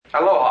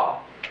Aloha.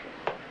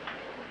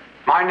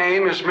 My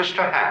name is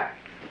Mr. Han.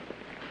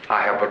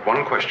 I have but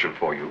one question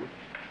for you.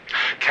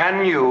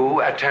 Can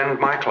you attend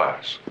my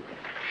class?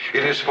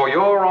 It is for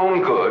your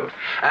own good,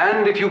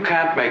 and if you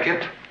can't make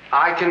it,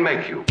 I can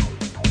make you.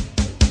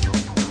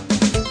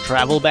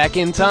 Travel back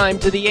in time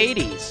to the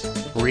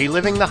 80s,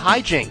 reliving the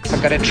hijinks.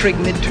 I've got a trig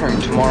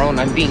midterm tomorrow,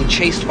 and I'm being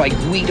chased by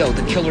Guido,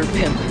 the killer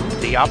pimp.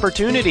 The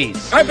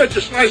opportunities. I bet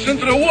you slice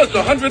into the woods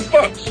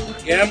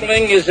 $100.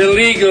 Gambling is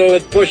illegal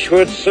at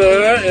Bushwood,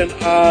 sir, and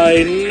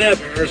I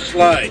never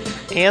slice.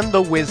 And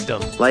the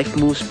wisdom. Life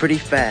moves pretty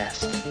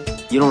fast.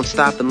 You don't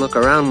stop and look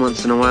around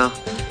once in a while,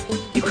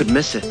 you could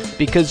miss it.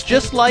 Because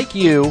just like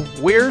you,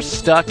 we're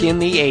stuck in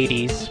the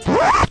 80s.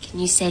 Can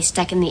you say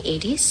stuck in the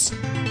 80s?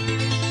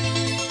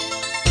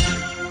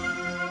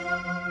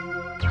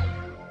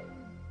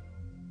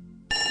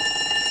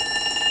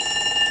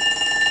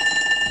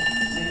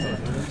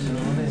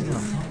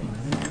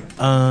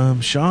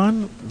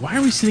 Sean, why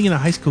are we sitting in a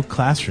high school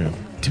classroom?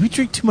 Did we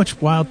drink too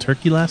much wild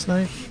turkey last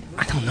night?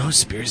 I don't know,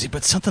 Spearsy,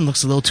 but something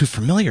looks a little too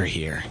familiar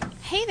here.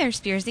 Hey there,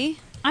 Spearsy.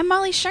 I'm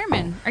Molly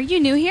Sherman. Are you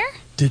new here?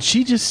 Did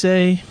she just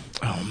say...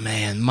 Oh,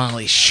 man,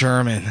 Molly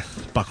Sherman.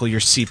 Buckle your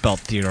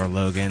seatbelt, Theodore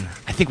Logan.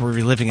 I think we're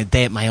reliving a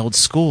day at my old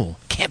school,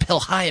 Camp Hill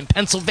High in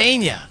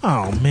Pennsylvania.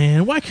 Oh,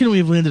 man, why couldn't we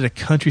have landed at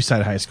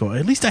Countryside High School?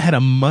 At least I had a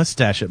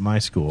mustache at my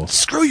school.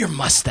 Screw your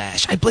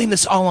mustache. I blame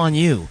this all on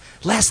you.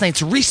 Last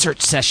night's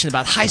research session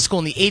about high school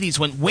in the 80s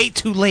went way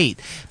too late.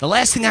 The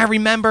last thing I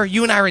remember,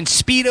 you and I were in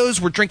Speedos,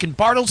 we're drinking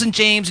Bartles and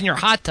James in your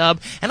hot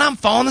tub, and I'm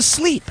falling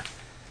asleep.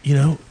 You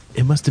know,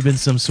 it must have been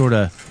some sort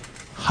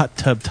of hot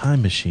tub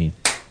time machine.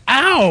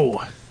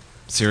 Ow!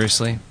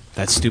 Seriously?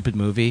 That stupid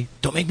movie?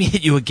 Don't make me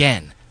hit you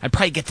again. I'd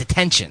probably get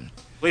detention.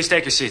 Please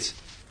take your seats.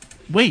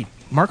 Wait,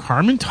 Mark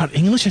Harmon taught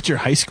English at your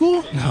high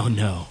school?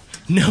 No.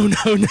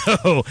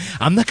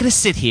 I'm not going to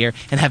sit here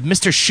and have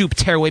Mr. Shoop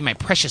tear away my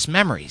precious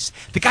memories.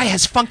 The guy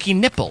has funky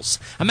nipples.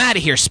 I'm out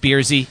of here,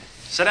 Spearsy.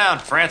 Sit down,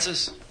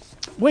 Francis.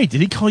 Wait,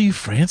 did he call you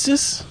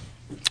Francis?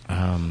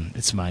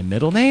 It's my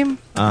middle name?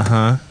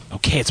 Uh-huh.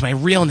 Okay, it's my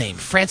real name,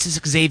 Francis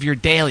Xavier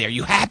Daly. Are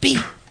you happy?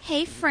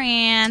 Hey,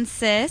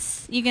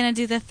 Francis. You gonna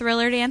do the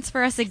Thriller dance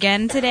for us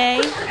again today?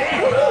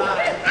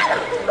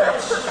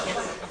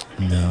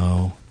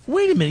 No.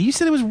 Wait a minute, you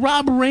said it was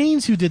Rob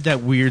Raines who did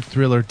that weird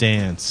Thriller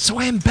dance. So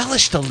I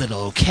embellished a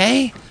little,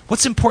 okay?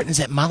 What's important is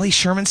that Molly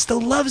Sherman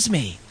still loves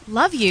me.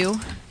 Love you?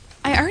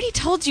 I already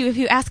told you if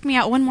you ask me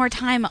out one more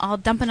time, I'll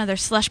dump another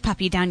slush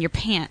puppy down your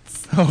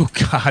pants. Oh,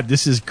 God,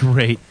 this is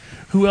great.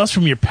 Who else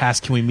from your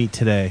past can we meet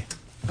today?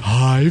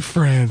 Hi,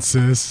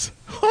 Francis.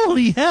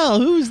 Holy hell,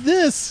 who's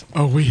this?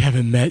 Oh, we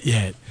haven't met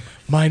yet.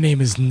 My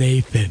name is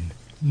Nathan.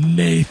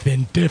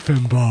 Nathan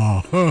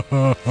Diffenbaugh. Drink,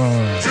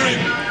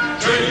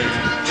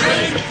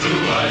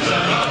 blue eyes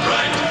and are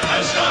bright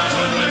as stars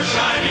when they're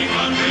shining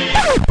on me.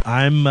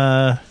 I'm,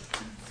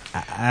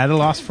 at a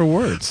loss for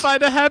words.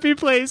 Find a happy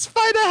place.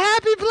 Find a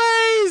happy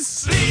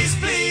place. Please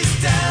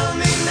tell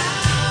me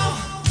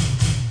now.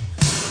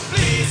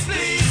 Please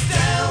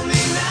tell me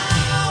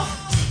now.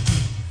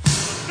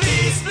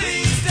 Please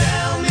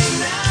tell me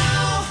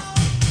now.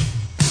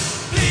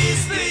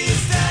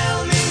 Please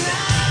tell me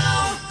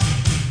now.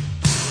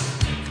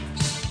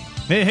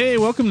 Hey,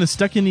 welcome to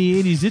Stuck in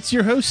the 80s. It's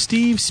your host,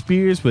 Steve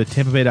Spears with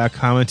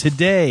TampaBay.com. And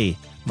today,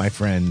 my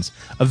friends,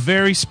 a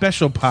very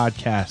special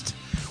podcast.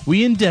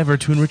 We endeavor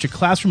to enrich a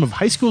classroom of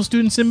high school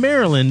students in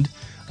Maryland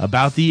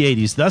about the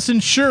 80s, thus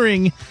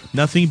ensuring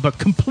nothing but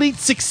complete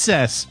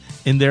success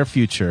in their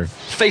future.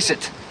 Face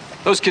it,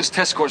 those kids'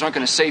 test scores aren't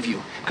going to save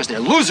you because they're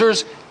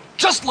losers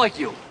just like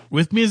you.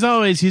 With me, as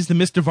always, he's the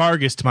Mr.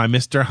 Vargas to my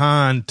Mr.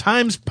 Han,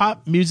 Times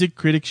pop music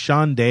critic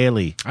Sean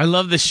Daly. I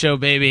love this show,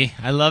 baby.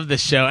 I love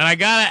this show. And I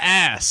got to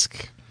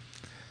ask,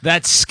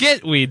 that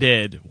skit we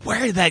did,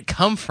 where did that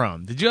come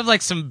from? Did you have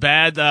like some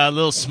bad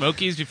little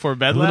smokies before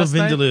bed last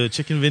night? Little Vindaloo,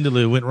 chicken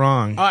Vindaloo went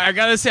wrong. Oh, I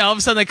gotta say, all of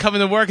a sudden I come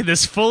into work and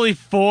this fully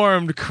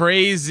formed,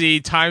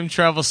 crazy time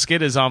travel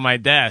skit is on my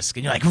desk.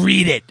 And you're like,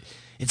 read it.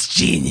 It's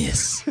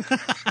genius.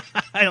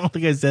 I don't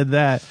think I said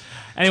that.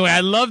 Anyway,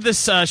 I love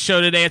this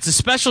show today. It's a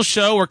special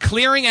show. We're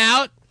clearing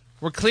out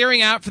for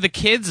the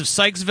kids of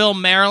Sykesville,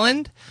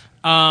 Maryland.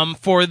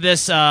 For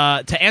this,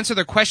 to answer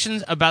their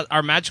questions about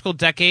our magical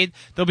decade.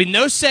 There'll be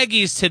no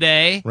Seggies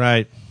today.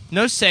 Right.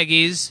 No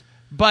Seggies.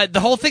 But the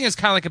whole thing is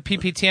kind of like a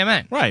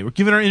PPTMN. Right. We're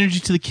giving our energy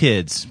to the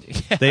kids.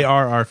 Yeah. They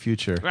are our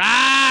future.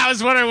 I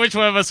was wondering which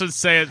one of us would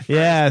say it first.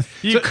 Yeah.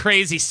 You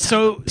crazy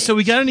son. So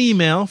we got an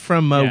email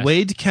from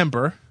Wade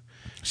Kemper.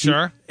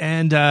 Sure.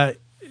 And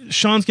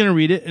Sean's going to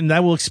read it, and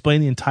that will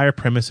explain the entire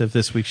premise of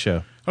this week's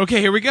show. Okay,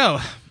 here we go.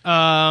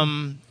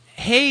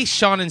 Hey,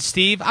 Sean and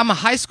Steve. I'm a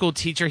high school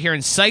teacher here in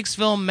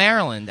Sykesville,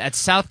 Maryland at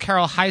South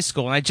Carroll High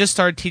School, and I just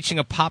started teaching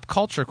a pop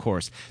culture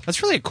course.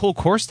 That's really a cool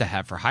course to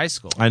have for high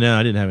school. I know.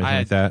 I didn't have anything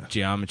like that.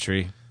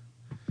 Geometry.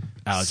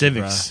 Algebra.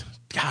 Civics.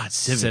 God,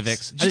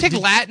 civics. Did you take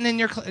Latin in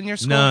your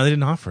school? No, they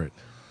didn't offer it.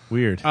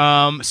 Weird.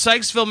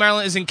 Sykesville,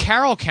 Maryland is in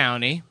Carroll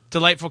County.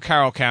 Delightful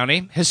Carroll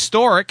County.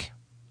 Historic.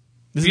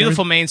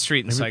 Beautiful Main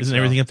Street in Sykesville. Isn't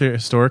everything up there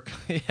historic?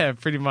 Yeah,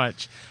 pretty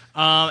much.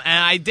 And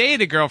I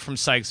dated a girl from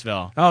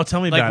Sykesville. Oh,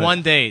 tell me about it. Like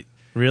one date.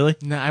 Really?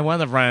 No, I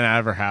wound up running out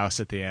of her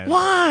house at the end.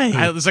 Why?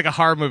 It was like a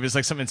horror movie. It was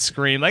like something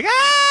screamed, like,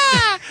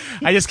 ah!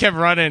 I just kept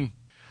running.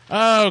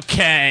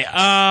 Okay.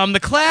 The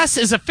class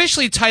is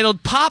officially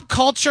titled Pop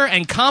Culture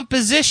and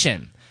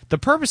Composition. The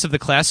purpose of the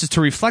class is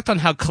to reflect on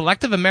how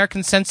collective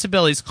American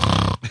sensibilities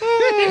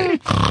have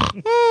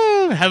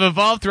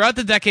evolved throughout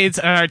the decades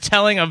and are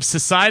telling of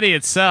society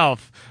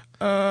itself.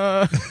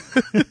 I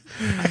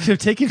could have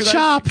taken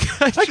shop.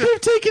 I could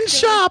have taken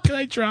shop. Can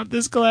I drop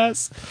this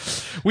class?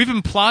 We've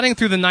been plotting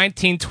through the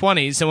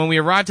 1920s, and when we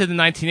arrived at the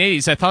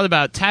 1980s, I thought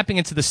about tapping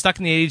into the Stuck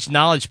in the 80s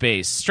knowledge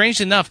base.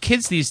 Strangely enough,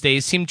 kids these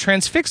days seem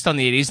transfixed on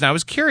the 80s, and I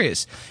was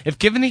curious. If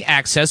given the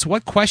access,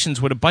 what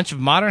questions would a bunch of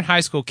modern high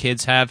school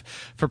kids have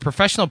for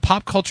professional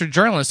pop culture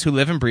journalists who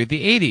live and breathe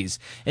the 80s?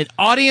 An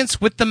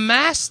audience with the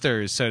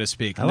masters, so to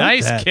speak. I like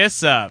Nice that.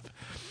 kiss up.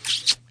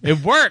 It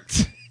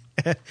worked.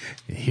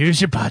 Here's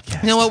your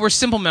podcast. You know what? We're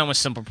simple men with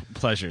simple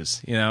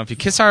pleasures. You know, if you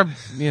kiss our,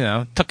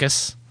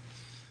 tuchus.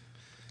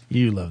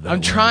 You love that I'm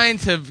word. trying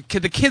to.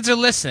 The kids are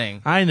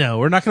listening. I know.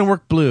 We're not going to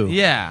work blue.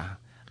 Yeah.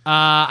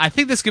 I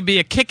think this could be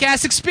a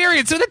kick-ass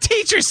experience. And the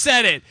teacher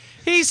said it.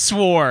 He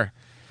swore.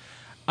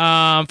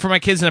 For my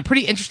kids in a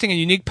pretty interesting and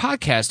unique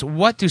podcast.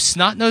 What do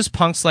snot-nosed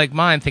punks like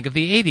mine think of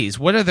the 80s?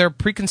 What are their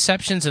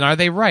preconceptions and are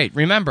they right?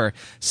 Remember,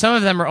 some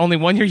of them are only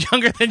 1 year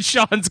younger than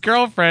Sean's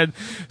girlfriend,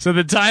 so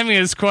the timing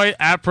is quite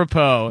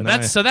apropos.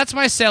 Nice. That's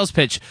my sales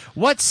pitch.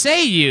 What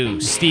say you,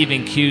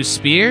 Stephen Q.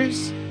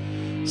 Spears?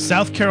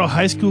 South Carroll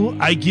High School,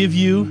 I give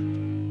you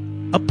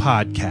a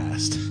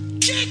podcast.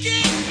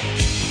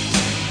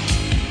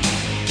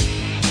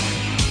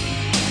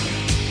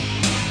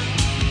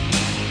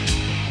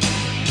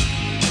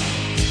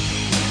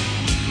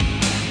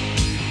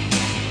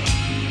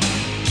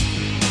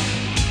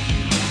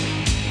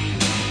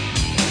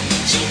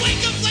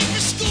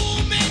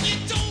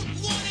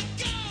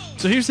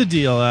 So here's the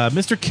deal.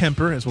 Mr.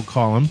 Kemper, as we'll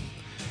call him,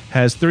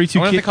 has 32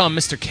 I want to kids. call him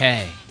Mr.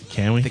 K.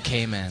 Can we? The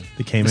K-Man.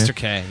 The K-Man. Mr.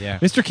 K, yeah.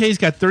 Mr. K's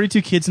got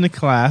 32 kids in the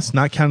class,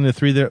 not counting the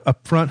 3 there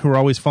up front who are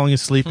always falling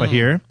asleep, I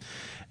hear.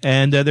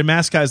 And their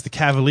mascot is the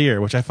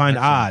Cavalier, which I find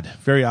odd,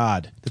 very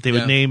odd, that they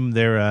would name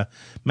their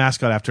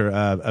mascot after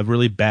a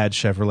really bad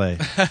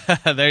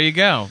Chevrolet. There you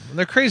go.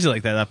 They're crazy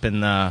like that up in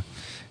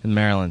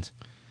Maryland.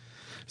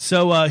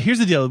 So here's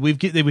the deal.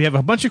 We have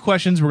a bunch of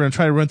questions. We're going to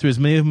try to run through as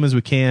many of them as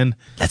we can.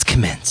 Let's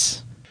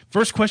commence.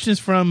 First question is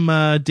from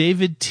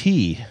David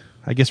T.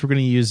 I guess we're going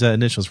to use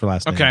initials for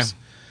last names. Okay.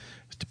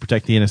 To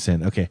protect the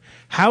innocent. Okay.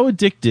 How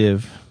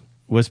addictive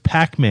was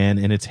Pac-Man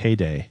in its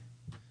heyday?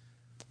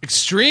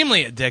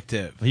 Extremely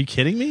addictive. Are you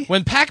kidding me?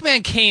 When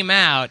Pac-Man came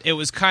out, it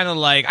was kind of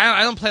like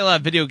I don't play a lot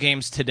of video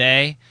games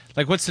today.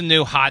 Like, what's the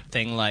new hot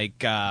thing? Like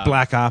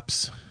Black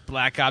Ops.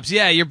 Black Ops.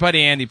 Yeah, your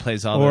buddy Andy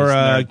plays all Or those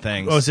nerd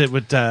things. what was it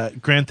with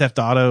Grand Theft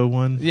Auto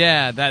one?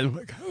 Yeah,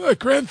 that.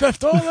 Grand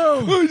Theft Auto.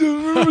 I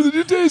don't remember the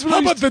new days.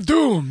 How about the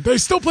Doom? They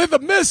still play the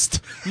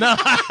Mist. No.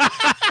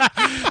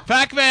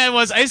 Pac-Man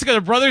was... I used to go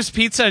to Brothers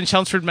Pizza in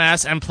Chelmsford,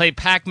 Mass. and play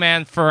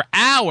Pac-Man for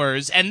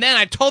hours. And then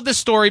I've told this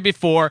story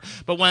before,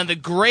 but one of the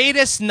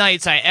greatest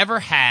nights I ever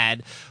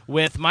had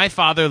with my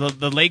father,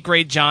 the late,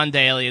 great John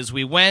Daly, is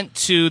we went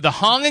to the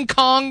Hong and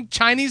Kong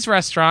Chinese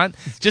restaurant,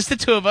 just the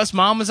two of us.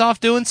 Mom was off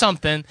doing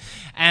something,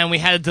 and we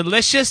had a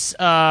delicious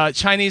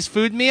Chinese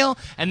food meal,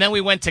 and then we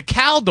went to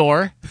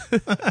Caldor,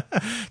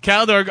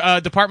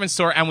 department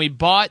store, and we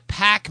bought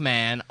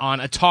Pac-Man on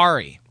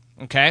Atari.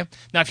 Okay?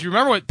 Now, if you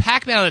remember what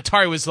Pac-Man on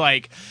Atari was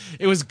like,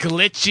 it was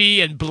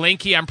glitchy and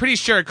blinky. I'm pretty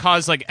sure it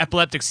caused, like,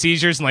 epileptic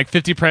seizures in, like,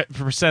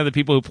 50% of the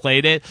people who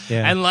played it.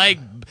 Yeah. And, like,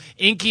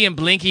 inky and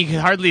blinky, you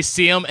could hardly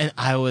see them, and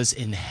I was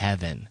in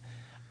heaven.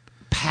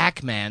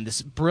 Pac-Man,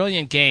 this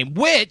brilliant game,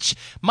 which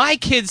my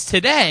kids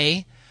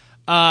today...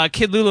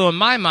 Kid Lulu and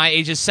my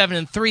ages 7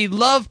 and 3,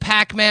 love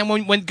Pac-Man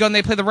when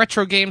they play the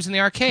retro games in the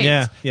arcades.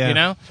 Yeah. You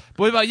know? But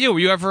what about you? Were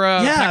you ever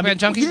a Pac-Man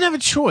junkie? You didn't have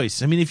a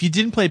choice. I mean, if you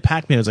didn't play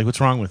Pac-Man, it was like,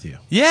 what's wrong with you?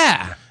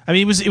 Yeah. I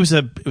mean, it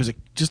was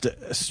just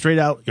a straight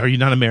out, are you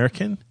not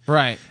American?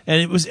 Right.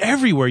 And it was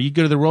everywhere. You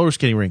go to the roller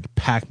skating rink,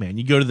 Pac-Man.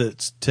 You go to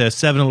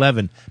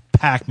 7-Eleven,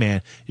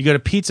 Pac-Man. You go to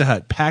Pizza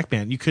Hut,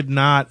 Pac-Man. You could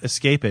not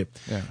escape it.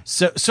 Yeah.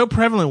 So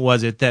prevalent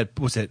was it that,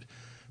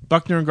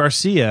 Buckner and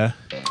Garcia.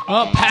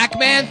 Oh,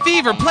 Pac-Man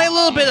Fever. Play a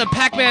little bit of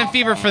Pac-Man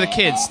Fever for the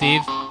kids,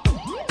 Steve. I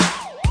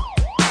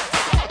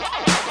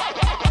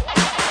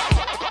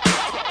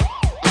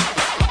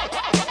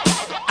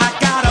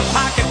got a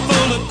pocket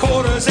full of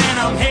quarters and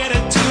I'm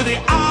headed to the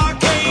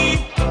arcade.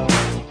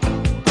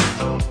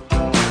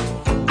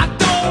 I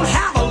don't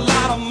have a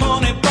lot of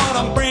money, but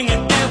I'm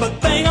bringing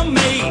everything I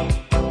made.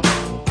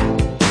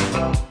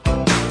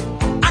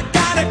 I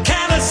got a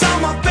callus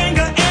on my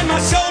finger and my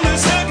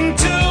shoulder's hurting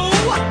too.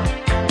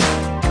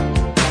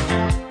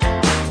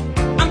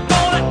 I'm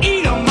gonna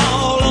eat them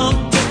all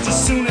up just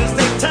as soon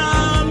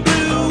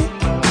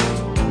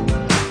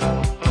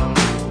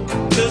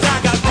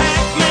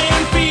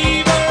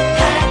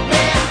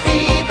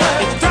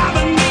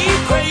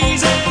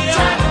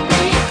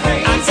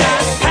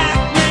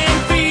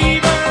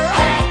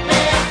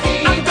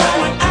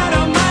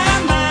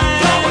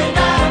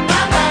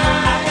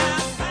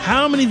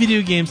many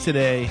video games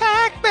today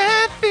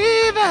Pac-Man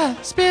fever,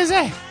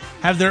 Spizzy,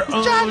 have their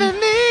own driving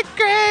me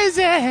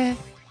crazy.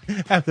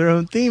 have their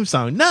own theme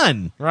song?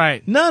 None.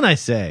 Right. None, I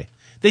say.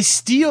 They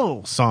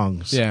steal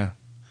songs. Yeah.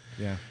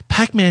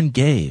 Pac-Man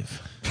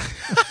gave.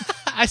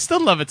 I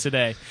still love it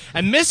today.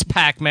 And Miss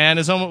Pac-Man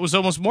was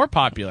almost more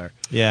popular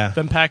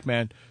than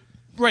Pac-Man.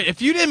 Right,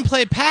 if you didn't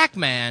play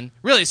Pac-Man,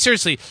 really,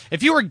 seriously,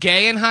 if you were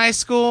gay in high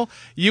school,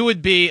 you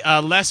would be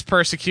less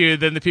persecuted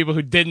than the people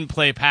who didn't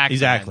play Pac-Man.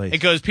 Exactly. It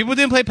goes, people who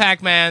didn't play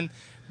Pac-Man,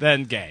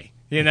 then gay.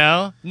 You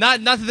know?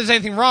 Not that there's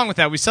anything wrong with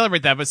that. We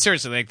celebrate that, but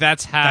seriously, like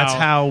that's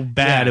how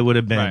bad it would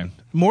have been. Right.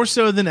 More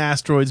so than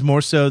Asteroids,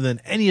 more so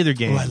than any other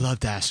game. Oh, I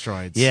loved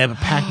Asteroids. Yeah, but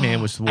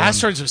Pac-Man was the one.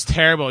 Asteroids was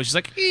terrible. It was just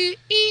like,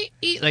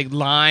 like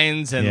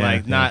lines and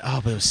Yeah,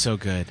 but it was so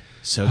good.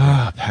 So good.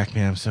 Ah,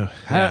 Pac-Man.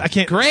 I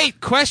can't.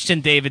 Great question,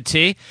 David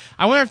T.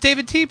 I wonder if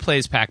David T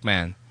plays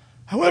Pac-Man.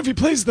 I wonder if he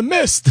plays The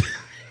Mist.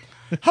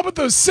 How about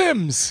those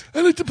Sims?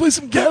 I'd like to play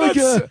some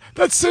Galaga.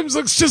 That Sims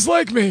looks just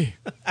like me.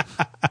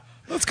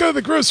 Let's go to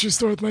the grocery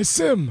store with my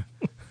Sim.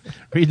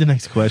 Read the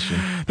next question.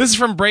 This is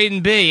from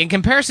Braden B. In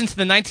comparison to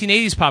the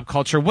 1980s pop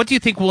culture, what do you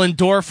think will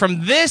endure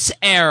from this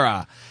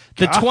era?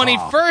 The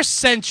 21st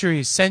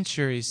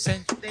century.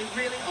 They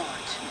really aren't.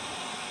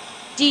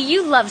 Do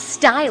you love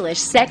stylish,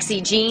 sexy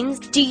jeans?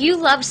 Do you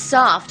love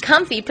soft,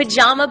 comfy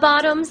pajama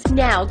bottoms?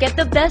 Now get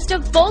the best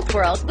of both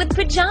worlds with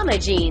pajama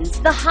jeans,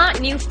 the hot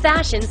new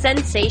fashion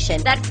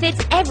sensation that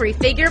fits every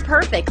figure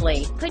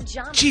perfectly.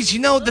 Pajama. Geez, you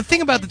know, the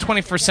thing about the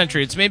 21st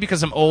century, it's maybe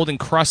because I'm old and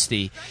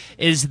crusty,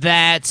 is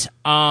that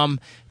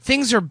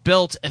things are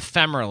built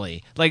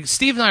ephemerally. Like,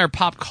 Steve and I are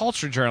pop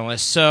culture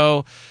journalists,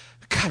 so...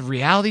 God,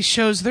 reality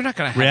shows, they're not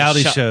going to have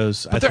reality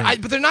shows. But they're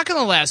not going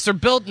to last. They're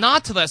built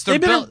not to last. They're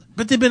built...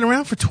 But they've been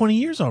around for 20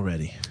 years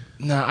already.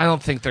 No, I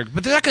don't think they're...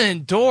 But they're not going to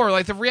endure.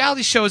 Like, the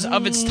reality shows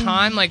of its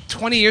time, like,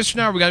 20 years from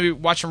now, are we going to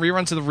be watching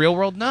reruns of The Real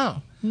World?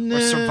 No.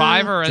 Or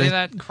Survivor or any of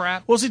that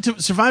crap? Well, see,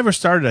 Survivor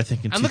started, I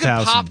think, in 2000. And look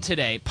at pop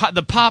today.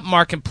 The pop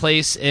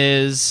marketplace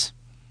is...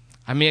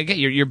 I mean, again,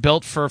 you're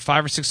built for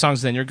 5 or 6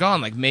 songs, then you're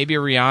gone. Like, maybe a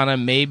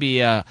Rihanna,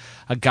 maybe a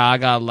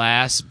Gaga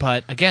last.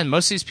 But, again,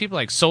 most of these people,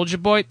 like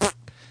Soulja Boy,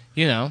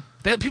 you know...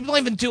 People don't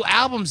even do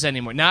albums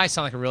anymore. Now I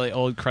sound like a really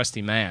old,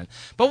 crusty man.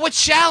 But what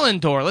shall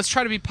endure? Let's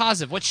try to be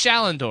positive. What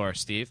shall endure,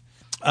 Steve?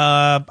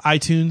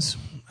 iTunes,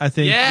 I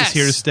think, is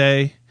here to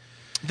stay.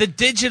 The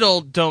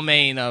digital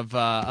domain of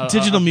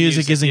digital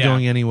music isn't yeah.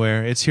 going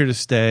anywhere. It's here to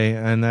stay,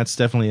 and that's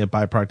definitely a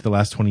byproduct of the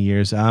last 20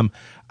 years.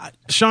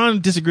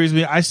 Sean disagrees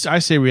with me. I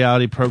say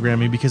reality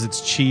programming because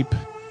it's cheap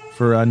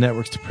for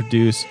networks to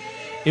produce.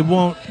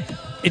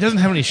 It doesn't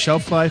have any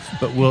shelf life,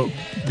 but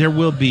there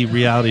will be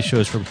reality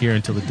shows from here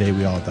until the day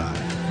we all die.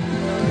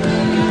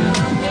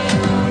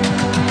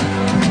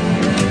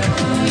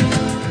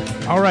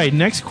 All right,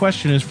 next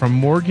question is from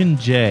Morgan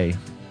J.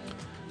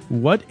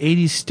 What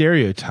 80s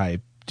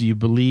stereotype do you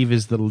believe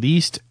is the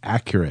least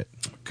accurate?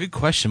 Good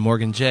question,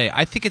 Morgan J.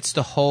 I think it's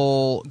the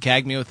whole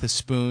gag me with a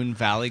spoon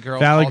Valley Girl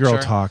Valley culture.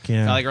 Girl talk,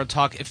 yeah. Valley Girl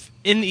talk. If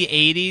in the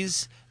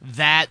 80s...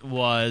 that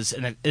was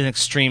an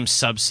extreme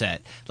subset.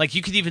 Like,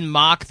 you could even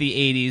mock the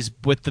 80s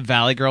with the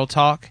Valley Girl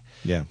talk.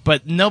 Yeah.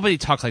 But nobody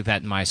talked like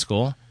that in my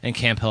school, in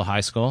Camp Hill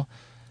High School.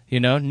 You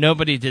know?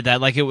 Nobody did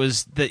that. Like, it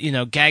was,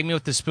 gag me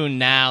with the spoon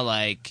now,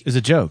 like... is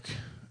a joke.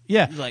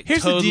 Yeah. Like,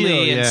 here's totally the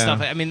deal. and Yeah.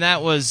 stuff. I mean,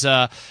 that was...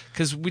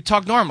 because we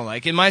talked normal.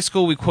 Like, in my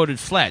school, we quoted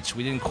Fletch.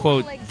 We didn't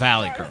quote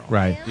Valley Girl.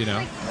 Right. You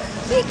know?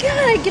 You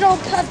gotta get all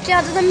puffed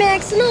out to the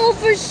max and all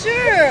for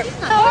sure.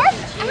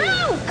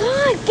 Oh,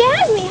 God,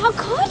 gag me. How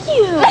could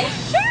you?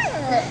 Sure.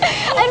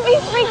 I'd be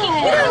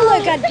freaking out.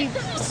 Look, I'd be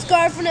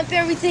scarfing up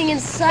everything in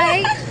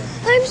sight.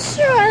 I'm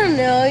sure, I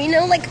don't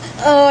know, like,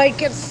 I'd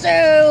get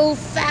so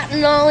fat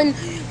and all, and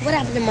what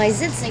happened to my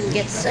zits and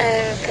get so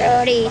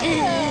grody.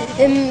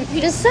 And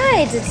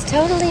besides, it's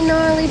totally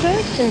gnarly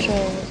birth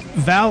control.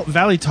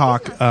 Valley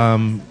Talk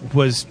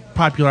was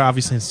popular,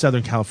 obviously, in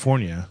Southern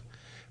California,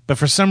 but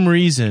for some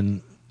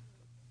reason,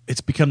 it's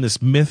become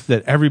this myth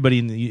that everybody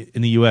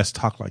in the U.S.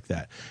 talk like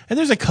that. And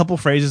there's a couple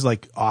phrases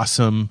like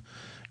 "awesome,"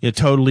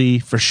 totally,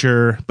 for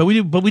sure, but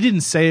we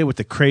didn't say it with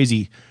the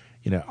crazy,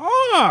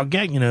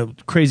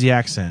 crazy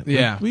accent.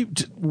 Yeah, we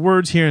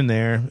words here and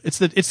there. It's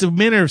the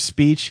manner of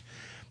speech.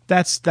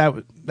 That's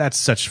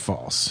such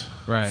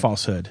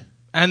falsehood.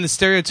 And the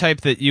stereotype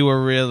that you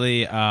were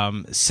really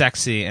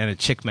sexy and a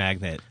chick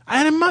magnet. I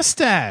had a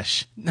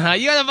mustache. No,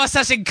 you had a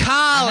mustache in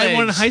college. I had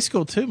one in high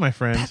school too, my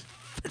friend. That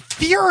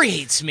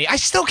infuriates me. I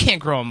still can't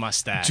grow a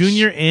mustache.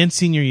 Junior and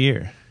senior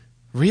year.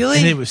 Really?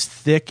 And it was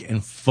thick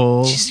and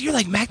full. Jeez, you're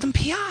like Magnum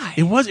P.I.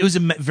 It was a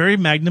very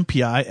Magnum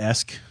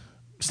P.I.-esque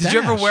stash. Did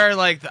you ever wear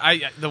like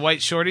the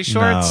white shorty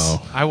shorts?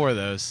 No. I wore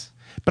those.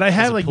 But I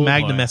had like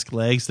Magnum-esque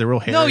legs. They're real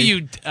hairy. No,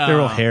 you... They're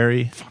real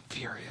hairy. I'm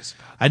furious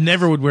about I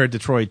never would wear a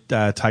Detroit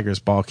Tigers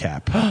ball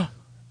cap.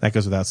 That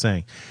goes without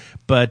saying.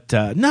 But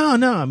no,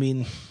 I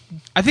mean...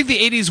 I think the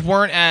 80s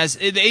weren't as...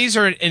 The 80s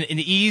are an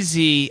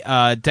easy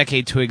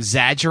decade to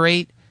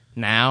exaggerate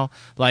now,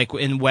 like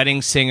in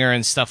Wedding Singer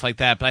and stuff like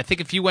that. But I think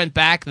if you went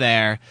back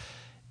there,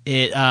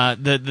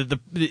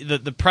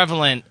 the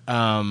prevalent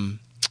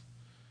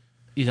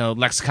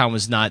Lexicon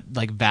was not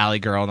like Valley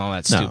Girl and all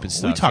that stupid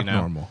stuff. We talk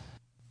normal.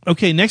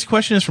 Okay, next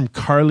question is from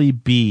Carly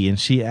B, and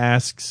she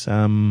asks,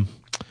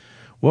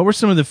 what were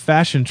some of the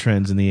fashion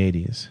trends in the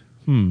 80s?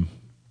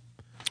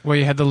 Well,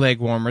 you had the leg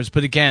warmers,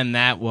 but again,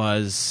 that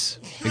was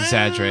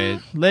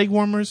exaggerated. Leg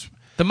warmers?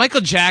 The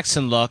Michael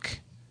Jackson look.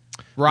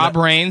 Rob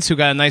Raines, who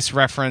got a nice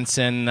reference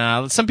in.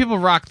 Some people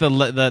rock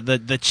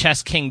the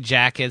Chess King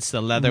jackets,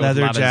 the leather with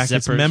a lot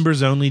jackets. of zippers.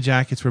 Members only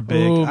jackets were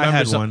big. Ooh, I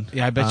had one.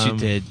 Yeah, I bet you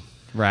did,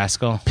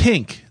 rascal.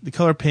 Pink, the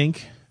color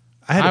pink.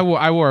 I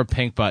wore a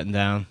pink button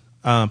down.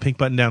 Pink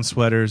button down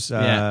sweaters.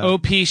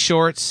 OP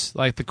shorts,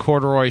 like the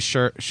corduroy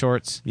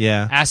shorts.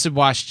 Yeah. Acid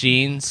wash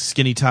jeans.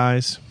 Skinny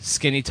ties.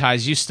 Skinny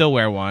ties. You still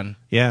wear one.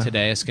 Yeah.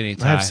 Today, a skinny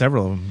tie. I have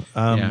several of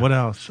them. What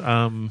else?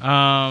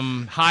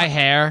 High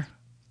hair.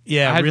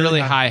 Yeah, I had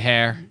really high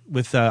hair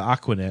with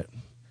Aquanet.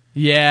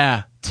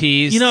 Yeah,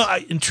 tees.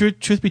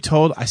 Truth be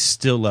told, I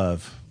still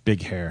love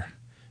big hair.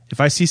 If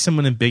I see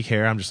someone in big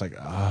hair, I'm just like,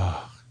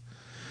 oh.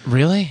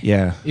 Really?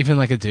 Yeah. Even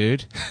like a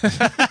dude.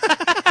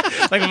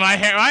 Like my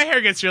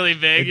hair gets really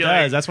big. It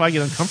does. That's why I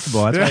get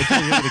uncomfortable. That's why I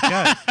can't give it a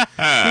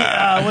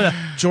cut.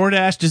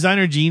 Jordache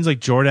designer jeans like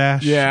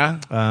Jordache. Yeah.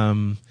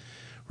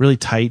 Really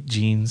tight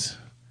jeans.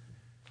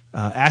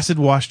 Acid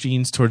wash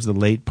jeans towards the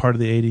late part of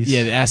the 80s.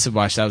 Yeah, the acid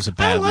wash, that was a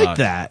bad I like look.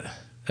 that.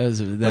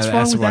 What's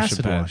wrong with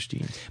acid wash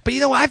jeans? But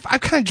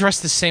I've kind of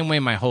dressed the same way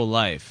my whole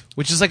life,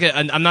 which is like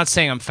I'm not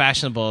saying I'm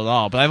fashionable at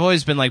all, but I've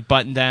always been like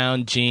button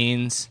down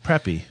jeans,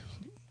 preppy.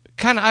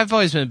 I've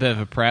always been a bit of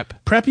a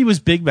prep. Preppy was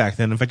big back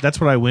then. In fact, that's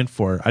what I went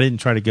for. I didn't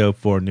try to go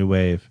for new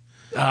wave.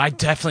 I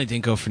definitely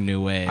didn't go for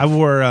new wave. I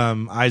wore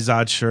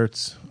Izod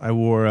shirts. I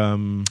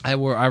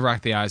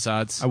rocked the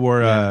Izods. I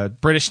wore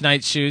British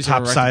Knight shoes.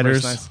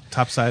 Topsiders.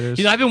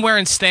 Topsiders. I've been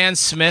wearing Stan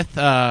Smith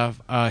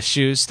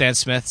shoes, Stan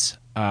Smith's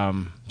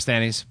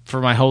Stannies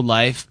for my whole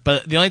life.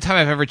 But the only time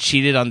I've ever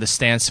cheated on the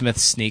Stan Smith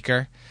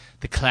sneaker,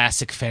 the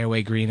classic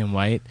fairway green and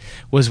white,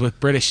 was with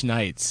British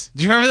Knights.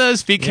 Do you remember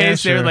those BKs? Yeah,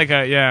 sure. They were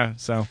like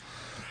so.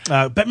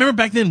 But remember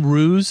back then,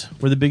 Ruse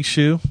were the big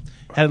shoe.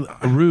 Had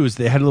a Ruse.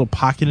 They had a little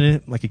pocket in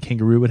it, like a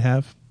kangaroo would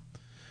have.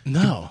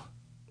 No,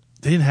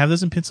 they didn't have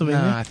those in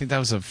Pennsylvania. No, I think that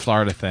was a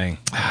Florida thing.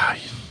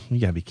 You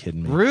gotta be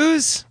kidding me.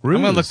 Ruse? I'm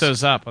gonna look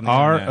those up. On the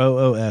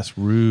ROOS.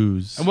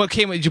 Ruse. And what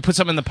came? Did you put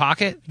something in the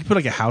pocket? You could put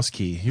like a house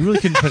key. You really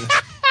couldn't put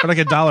or like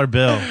a dollar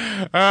bill.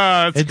 Oh,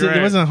 that's great.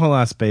 There wasn't a whole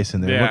lot of space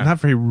in there. Yeah.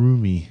 Not very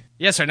roomy.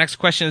 Yes, our next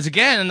question is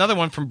again another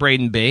one from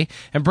Braden B.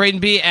 And Braden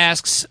B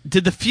asks,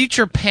 did the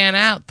future pan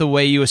out the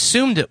way you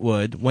assumed it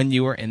would when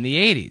you were in the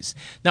 80s?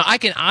 Now, I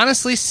can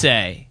honestly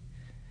say,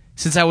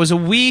 since I was a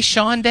wee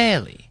Sean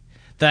Daly,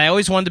 that I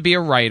always wanted to be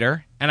a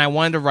writer, and I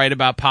wanted to write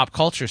about pop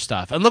culture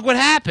stuff. And look what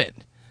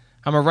happened.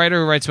 I'm a writer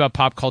who writes about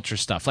pop culture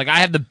stuff. Like, I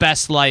have the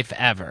best life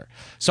ever.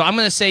 So I'm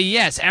going to say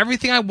yes,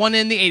 everything I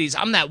wanted in the 80s.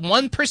 I'm that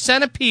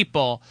 1% of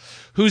people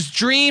whose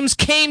dreams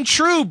came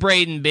true,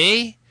 Braden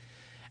B.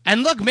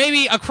 And look,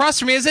 maybe across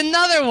from me is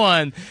another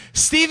one.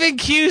 Stephen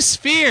Q.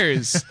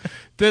 Spears.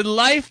 Did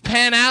life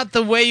pan out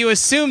the way you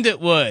assumed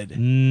it would?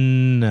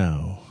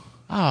 No.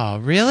 Oh,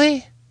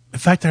 really? In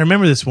fact, I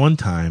remember this one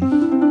time.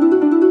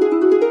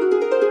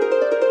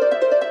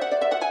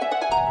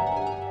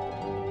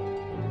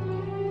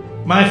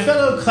 My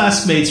fellow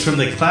classmates from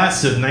the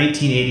class of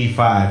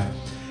 1985,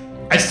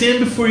 I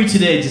stand before you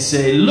today to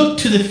say, look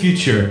to the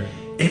future,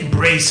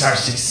 embrace our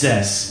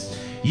success.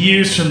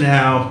 Years from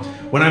now,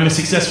 when I'm a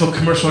successful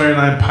commercial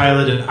airline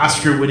pilot and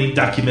Oscar-winning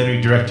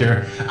documentary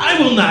director, I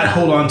will not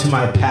hold on to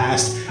my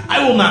past.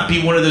 I will not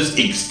be one of those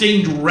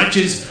ink-stained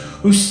wretches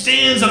who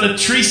stands on a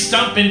tree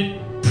stump and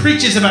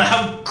preaches about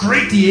how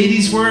great the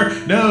 80s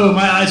were. No,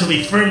 my eyes will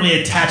be firmly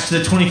attached to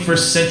the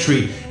 21st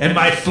century and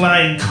my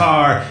flying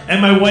car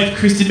and my wife,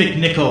 Kristen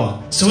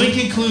McNichol. So in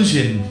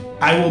conclusion,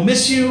 I will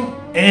miss you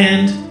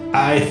and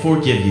I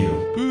forgive you.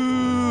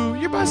 Boo,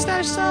 your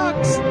mustache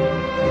sucks.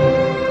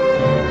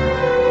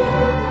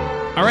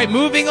 All right,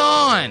 moving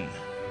on.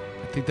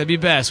 I think that'd be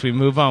best. We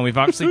move on. We've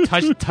obviously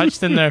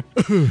touched in there.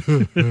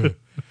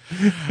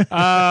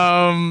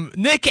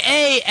 Nick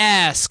A.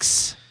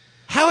 asks,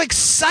 how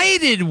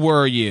excited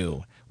were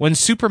you when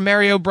Super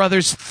Mario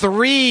Brothers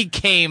 3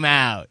 came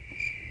out?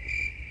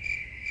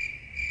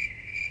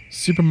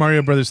 Super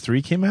Mario Brothers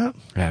 3 came out?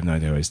 I have no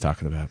idea what he's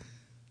talking about.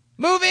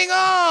 Moving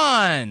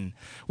on.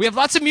 We have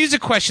lots of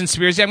music questions,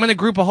 Spearsy. I'm going to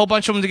group a whole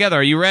bunch of them together.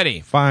 Are you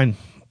ready? Fine.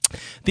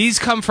 These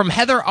come from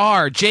Heather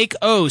R., Jake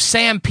O.,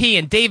 Sam P.,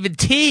 and David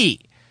T.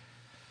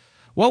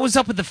 What was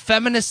up with the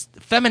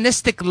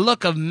feministic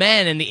look of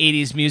men in the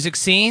 80s music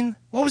scene?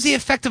 What was the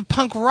effect of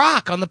punk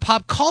rock on the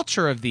pop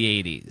culture of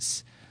the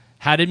 80s?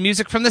 How did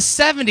music from the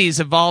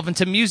 70s evolve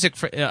into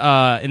music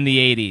in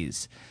the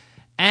 80s?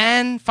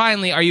 And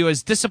finally, are you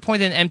as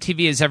disappointed in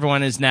MTV as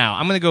everyone is now?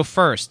 I'm going to go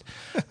first.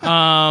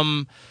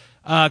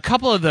 A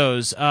couple of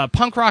those,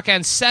 punk rock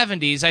and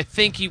 70s, I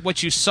think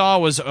what you saw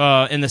was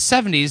in the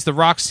 70s, the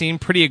rock scene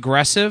pretty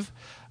aggressive.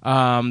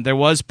 There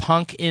was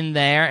punk in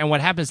there, and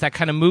what happened is that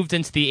kind of moved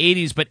into the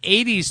 80s, but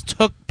 80s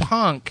took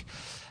punk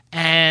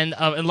and in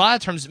a lot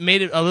of terms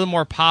made it a little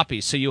more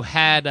poppy. So you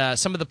had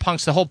some of the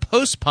punks, the whole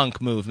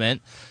post-punk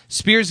movement.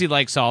 Spearsy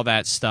likes all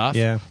that stuff.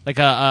 Yeah. Like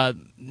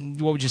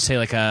what would you say,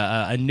 like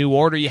a New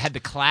Order? You had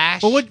the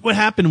Clash. Well, what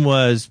happened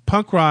was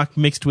punk rock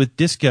mixed with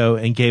disco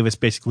and gave us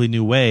basically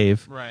new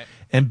wave. Right.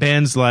 And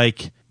bands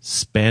like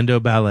Spandau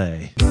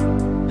Ballet.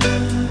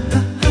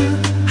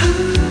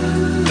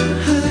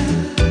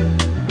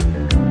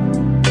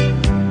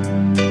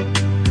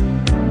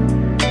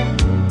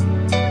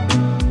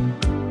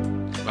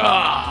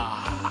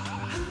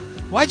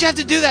 Why'd you have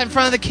to do that in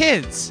front of the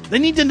kids? They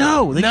need to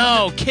know.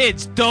 No,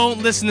 kids,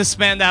 don't listen to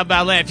Spandau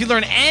Ballet. If you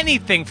learn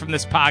anything from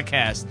this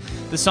podcast,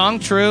 the song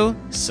True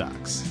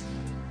sucks.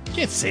 You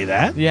can't say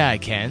that. Yeah, I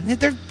can.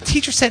 Their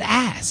teacher said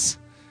ass.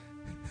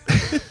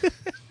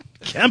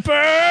 Kemper!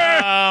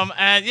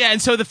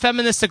 And so the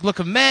feministic look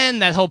of men,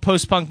 that whole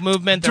post-punk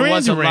movement, there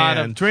was a lot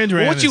of... Duran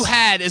Duran what you is-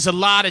 had is a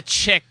lot of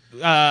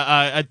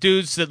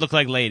dudes that look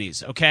like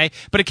ladies, okay?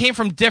 But it came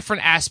from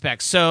different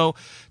aspects. So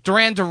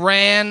Duran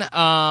Duran, They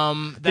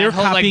that were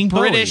whole like copying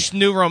British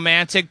new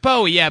romantic.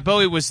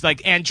 Bowie was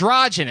like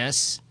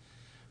androgynous.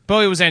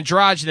 Bowie was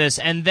androgynous,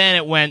 and then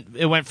it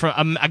went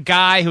from a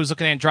guy who was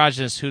looking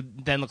androgynous who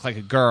then looked like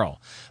a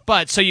girl.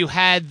 But so you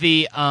had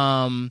the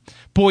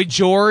Boy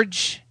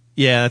George...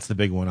 Yeah, that's the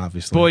big one,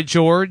 obviously. Boy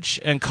George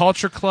and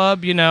Culture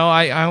Club,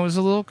 I was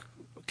a little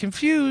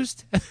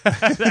confused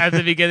at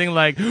the beginning,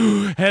 like,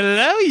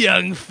 hello,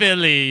 young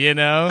Philly,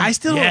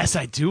 Yes,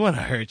 I do want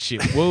to hurt you.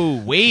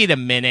 Whoa, wait a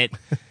minute.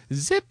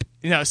 Zip.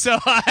 So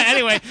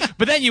anyway,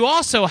 but then you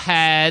also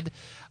had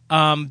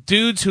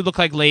dudes who look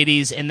like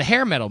ladies in the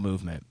hair metal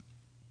movement.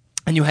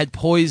 And you had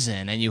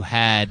Poison, and you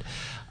had...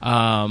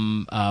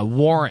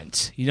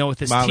 Warrant, with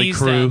this Motley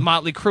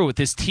Crue with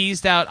this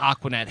teased out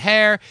Aquanet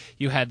hair.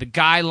 You had the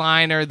guy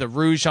liner, the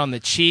rouge on the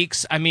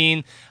cheeks. I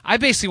mean, I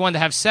basically wanted to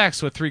have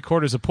sex with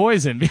 3/4 of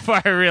Poison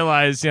before I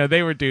realized,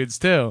 they were dudes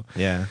too.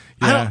 Yeah.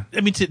 Yeah.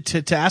 I mean,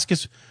 to ask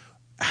us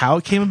how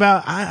it came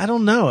about, I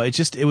don't know.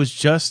 It was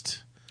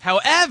just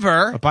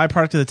However, a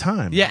byproduct of the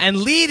time. Yeah, and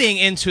leading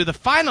into the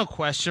final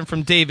question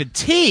from David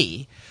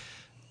T,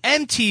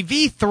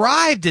 MTV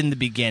thrived in the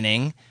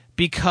beginning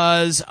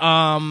because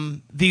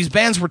these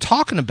bands we're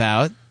talking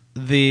about,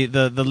 the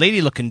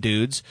lady looking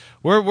dudes,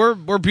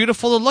 were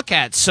beautiful to look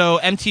at. So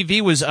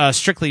MTV was almost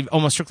strictly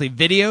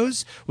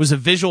videos, was a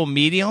visual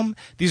medium.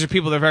 These are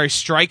people that are very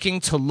striking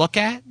to look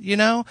at,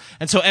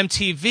 And so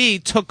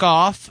MTV took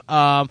off,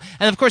 and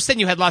of course then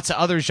you had lots of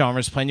other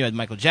genres playing. You had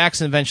Michael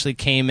Jackson eventually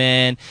came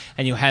in,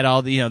 and you had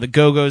all the the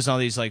Go-Go's and all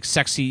these like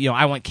sexy,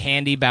 I Want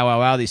Candy, Bow Wow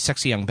Wow, these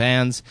sexy young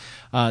bands,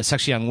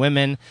 sexy young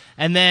women.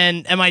 And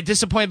then am I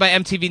disappointed by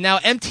MTV? Now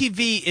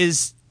MTV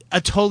is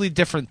a totally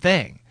different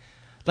thing.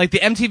 Like the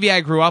MTV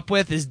I grew up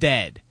with is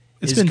dead.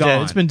 It's been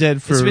dead. It's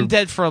been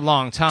dead for a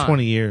long time.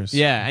 20 years.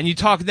 Yeah,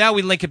 and now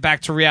we link it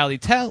back to reality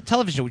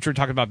television, which we were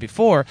talking about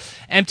before.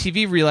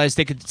 MTV realized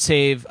they could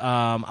save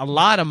a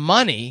lot of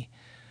money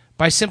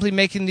by simply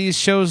making these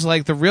shows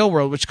like The Real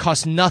World, which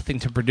cost nothing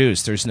to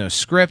produce. There's no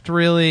script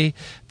really.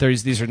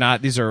 These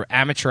are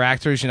amateur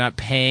actors. You're not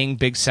paying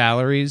big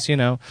salaries,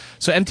 So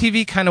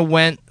MTV kind of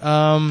went,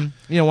 wanted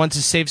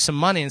to save some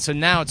money, and so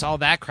now it's all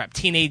that crap.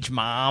 Teenage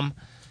Mom.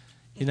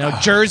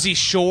 Jersey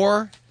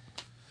Shore.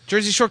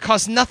 Jersey Shore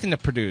costs nothing to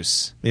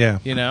produce. Yeah.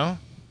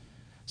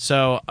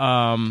 So,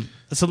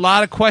 there's a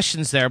lot of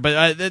questions there.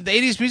 But the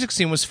 80s music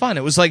scene was fun.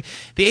 It was like,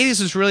 the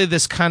 80s was really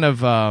this kind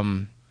of,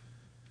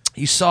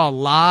 you saw a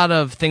lot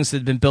of things that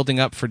had been building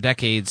up for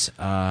decades,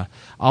 all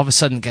of a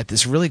sudden get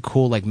this really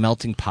cool, like,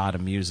 melting pot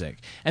of music.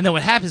 And then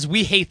what happens,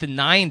 we hate the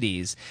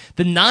 90s.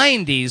 The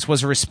 90s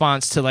was a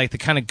response to, like, the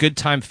kind of good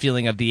time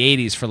feeling of the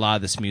 80s for a lot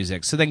of this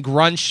music. So then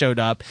grunge showed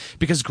up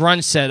because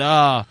grunge said,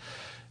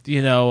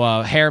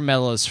 hair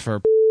metal is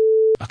for...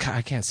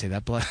 I can't say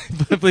that, but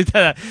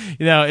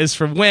is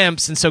for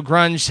wimps, and so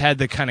grunge had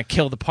to kind of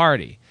kill the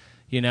party.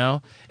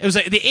 It was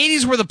like the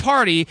 80s were the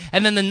party,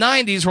 and then the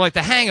 90s were like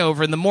the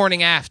hangover and the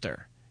morning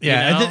after.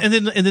 Yeah, and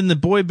then the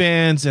boy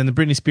bands and the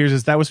Britney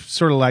Spearses, that was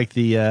sort of like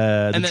the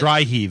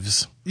dry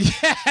heaves.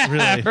 Yeah,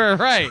 really.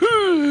 Right.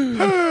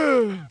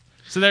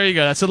 So there you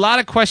go. That's a lot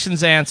of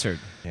questions answered.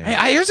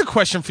 Yeah. Hey, here's a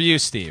question for you,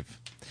 Steve.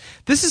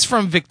 This is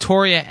from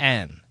Victoria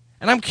N.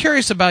 And I'm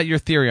curious about your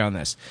theory on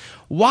this.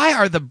 Why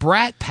are the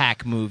Brat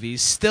Pack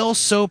movies still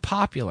so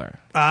popular?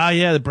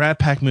 Yeah, the Brat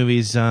Pack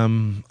movies.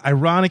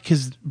 Ironic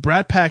because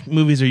Brat Pack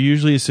movies are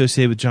usually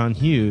associated with John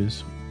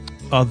Hughes,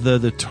 although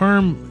the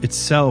term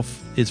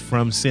itself is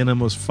from San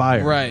Elmo's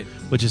Fire, right?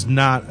 Which is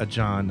not a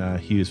John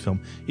Hughes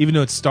film, even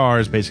though it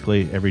stars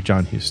basically every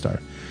John Hughes star.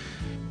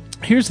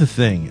 Here's the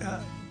thing.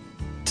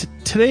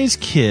 Today's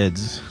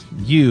kids,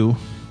 you,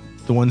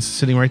 the ones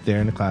sitting right there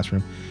in the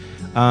classroom,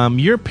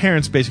 your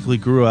parents basically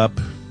grew up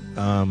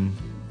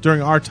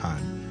during our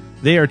time.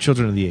 They are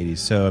children of the 80s.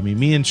 So, I mean,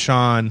 me and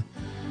Sean,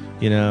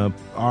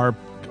 our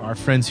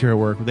friends here at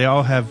work, they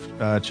all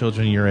have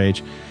children your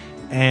age.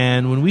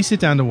 And when we sit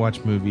down to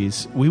watch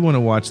movies, we want to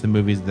watch the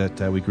movies that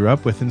we grew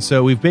up with. And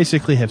so we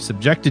basically have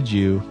subjected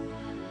you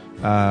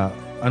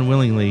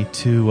unwillingly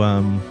to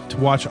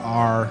watch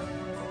our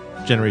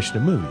generation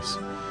of movies.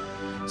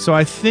 So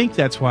I think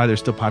that's why they're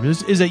still popular,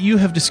 is that you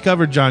have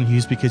discovered John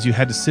Hughes because you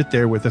had to sit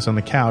there with us on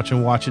the couch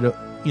and watch it,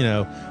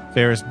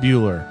 Ferris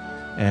Bueller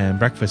and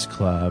Breakfast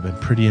Club and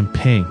Pretty in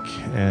Pink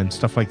and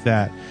stuff like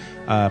that.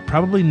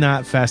 Probably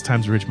not Fast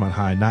Times at Ridgemont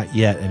High, not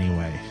yet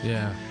anyway.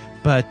 Yeah.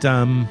 But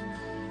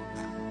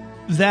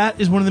that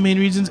is one of the main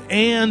reasons.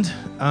 And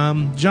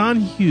John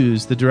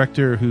Hughes, the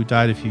director who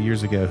died a few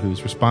years ago,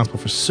 who's responsible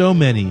for so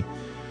many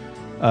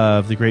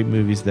of the great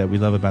movies that we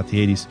love about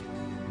the 80s,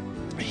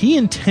 he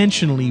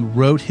intentionally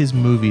wrote his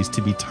movies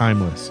to be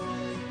timeless.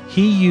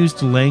 He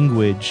used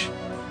language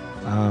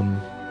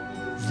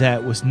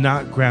that was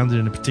not grounded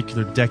in a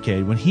particular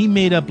decade. When he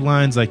made up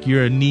lines like,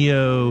 "You're a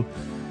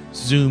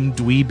neo-zoom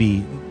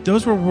dweeby,"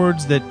 those were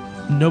words that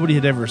nobody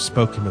had ever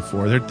spoken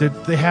before.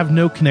 They have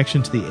no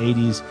connection to the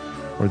 80s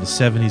or the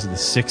 70s or the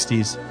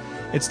 60s.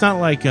 It's not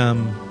like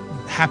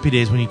Happy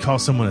Days when you call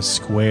someone a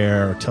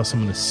square or tell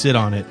someone to sit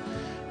on it.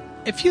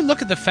 If you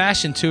look at the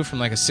fashion, too, from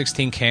like a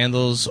 16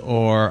 Candles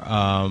or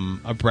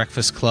a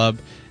Breakfast Club,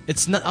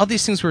 it's not all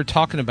these things we were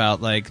talking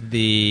about, like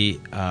the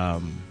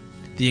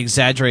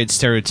exaggerated,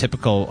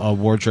 stereotypical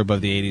wardrobe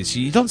of the 80s.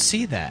 You don't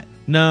see that.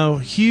 No,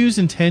 Hughes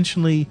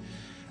intentionally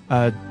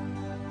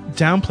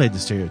downplayed the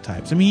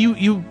stereotypes. I mean,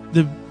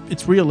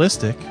 it's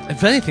realistic.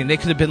 If anything, they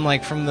could have been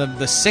like from the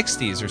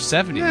 60s or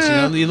 70s.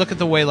 Yeah. You look at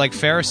the way like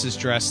Ferris is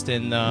dressed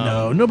in.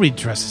 No, nobody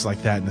dresses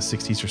like that in the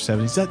 60s or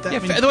 70s.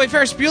 The way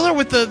Ferris Bueller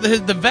with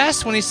the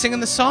vest when he's singing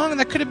the song,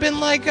 that could have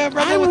been like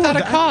Rebel Without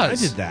a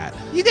Cause. I did that.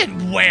 You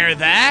didn't wear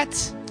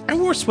that. I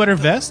wore sweater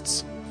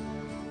vests.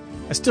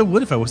 I still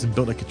would if I wasn't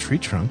built like a tree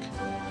trunk.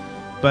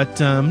 But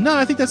no,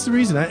 I think that's the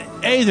reason.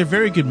 They're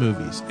very good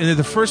movies. And they're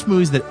the first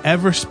movies that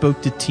ever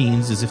spoke to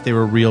teens as if they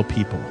were real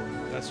people.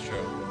 That's true.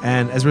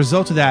 And as a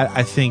result of that,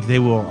 I think they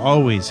will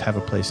always have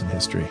a place in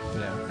history.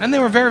 Yeah. And they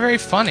were very, very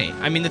funny.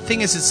 I mean, the thing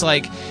is, it's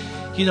like,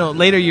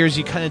 later years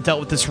you kind of dealt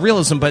with this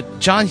realism, but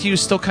John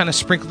Hughes still kind of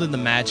sprinkled in the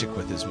magic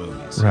with his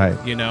movies. Right.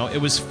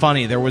 It was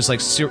funny. There was like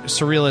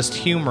surrealist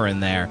humor in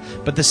there,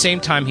 but at the same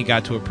time he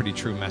got to a pretty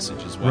true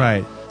message as well.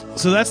 Right.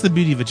 So that's the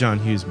beauty of a John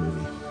Hughes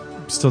movie.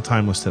 Still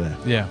timeless today.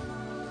 Yeah.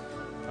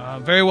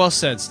 Very well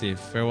said, Steve.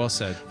 Very well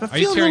said. Are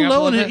you tearing up a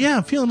little bit? Yeah,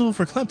 I'm feeling a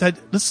little verklempt.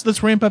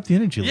 Let's ramp up the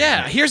energy a little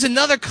Yeah, bit. here's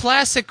another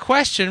classic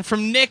question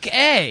from Nick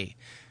A.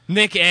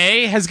 Nick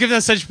A has given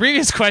us such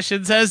previous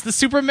questions as the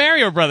Super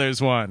Mario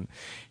Brothers one.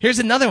 Here's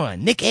another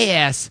one. Nick A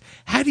asks,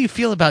 how do you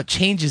feel about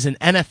changes in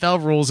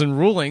NFL rules and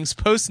rulings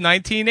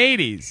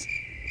post-1980s?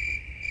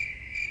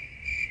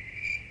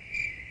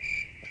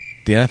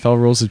 The NFL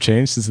rules have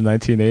changed since the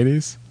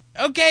 1980s?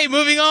 Okay,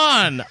 moving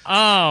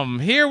on.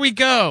 Here we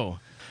go.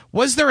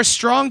 Was there a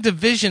strong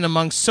division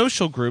among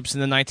social groups in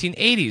the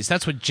 1980s?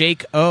 That's what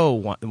Jake O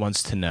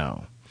wants to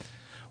know.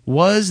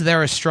 Was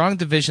there a strong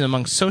division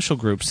among social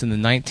groups in the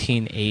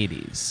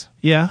 1980s?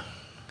 Yeah,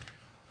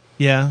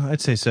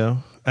 I'd say so.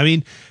 I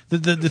mean, the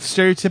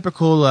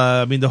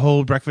stereotypical, the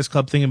whole Breakfast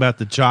Club thing about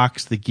the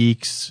jocks, the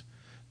geeks,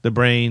 the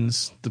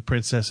brains, the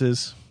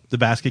princesses, the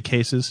basket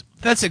cases.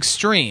 That's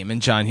extreme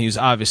in John Hughes,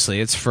 obviously.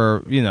 It's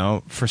for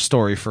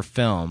story, for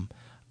film.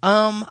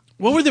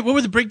 What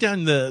were the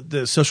breakdown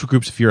the social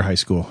groups of your high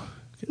school?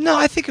 No,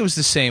 I think it was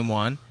the same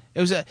one. It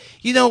was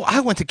I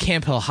went to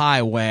Camp Hill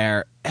High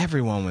where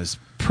everyone was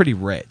pretty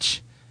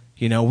rich.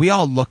 We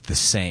all looked the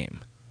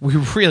same. We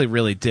really,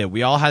 really did.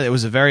 It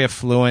was a very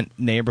affluent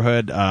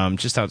neighborhood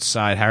just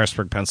outside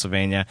Harrisburg,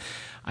 Pennsylvania.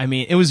 I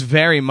mean, it was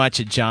very much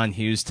a John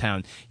Hughes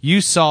town.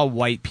 You saw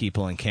white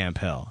people in Camp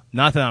Hill.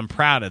 Not that I'm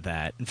proud of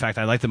that. In fact,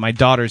 I like that my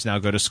daughters now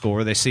go to school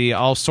where they see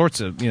all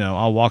sorts of,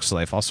 all walks of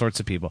life, all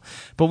sorts of people.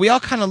 But we all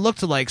kind of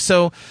looked alike.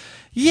 So,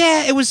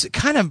 yeah, it was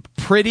kind of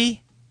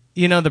pretty,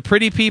 the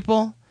pretty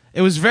people.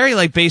 It was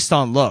very, based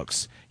on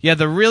looks. You had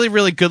the really,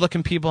 really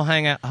good-looking people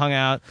hung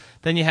out.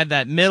 Then you had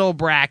that middle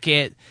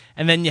bracket,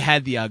 and then you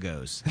had the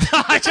uggos.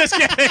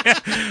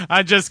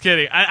 I'm just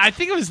kidding. I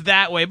think it was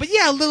that way. But,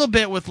 yeah, a little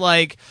bit with,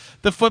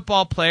 the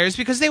football players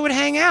because they would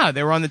hang out.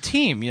 They were on the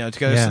team,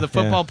 together. Yeah, so the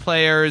football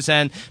players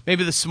and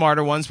maybe the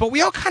smarter ones. But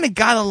we all kind of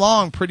got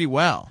along pretty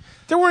well.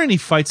 There weren't any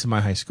fights in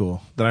my high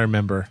school that I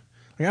remember.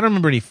 I don't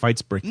remember any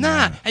fights breaking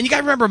out. And you got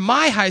to remember,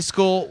 my high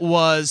school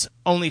was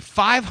only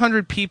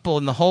 500 people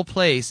in the whole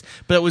place,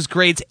 but it was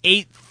grades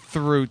 8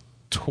 through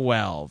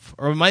 12,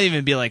 or it might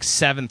even be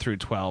 7 through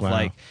 12.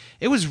 Wow.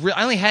 It was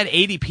I only had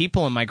 80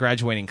 people in my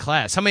graduating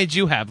class. How many did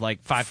you have?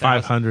 5,000?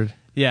 500.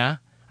 Yeah.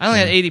 I only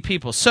had 80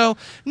 people. So,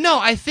 no,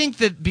 I think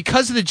that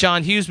because of the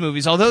John Hughes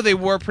movies, although they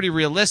were pretty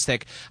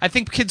realistic, I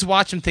think kids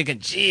watch them thinking,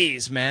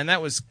 geez, man,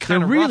 that was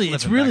kind of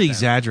it's really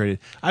exaggerated.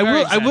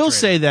 I will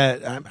say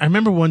that I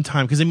remember one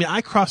time, because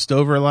I crossed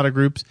over a lot of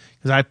groups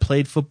because I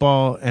played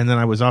football and then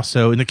I was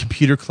also in the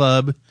computer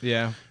club.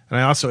 Yeah. And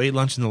I also ate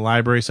lunch in the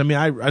library. So,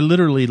 I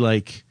literally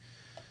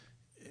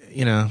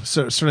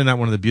certainly not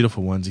one of the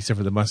beautiful ones except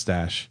for the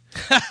mustache.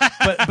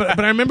 but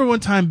I remember one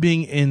time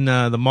being in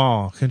the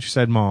mall,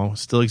 Countryside Mall,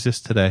 still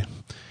exists today.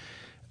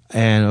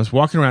 And I was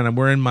walking around. I'm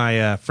wearing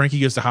my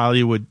Frankie Goes to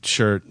Hollywood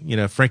shirt.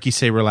 Frankie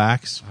Say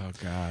Relax. Oh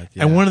God!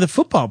 Yeah. And one of the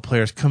football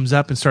players comes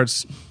up and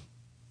starts,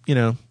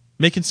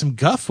 making some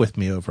guff with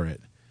me over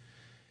it.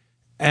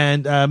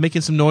 And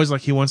making some noise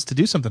like he wants to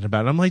do something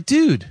about it. I'm like,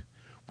 dude,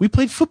 we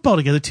played football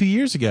together 2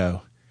 years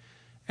ago.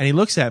 And he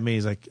looks at me,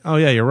 he's like, oh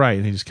yeah, you're right.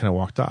 And he just kind of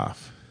walked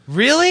off.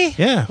 Really?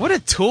 Yeah. What a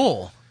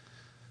tool.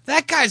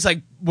 That guy's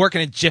like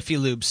working at Jiffy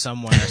Lube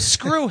somewhere.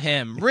 Screw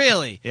him.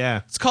 Really.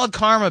 Yeah. It's called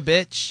karma,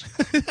 bitch.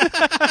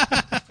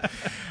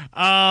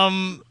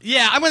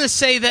 Yeah, I'm going to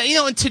say that,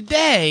 and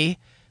today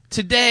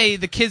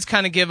the kids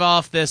kind of give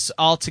off this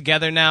all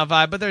together now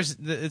vibe, but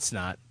it's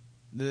not.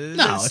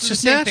 No, it's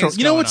just natural.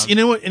 You know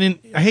what? And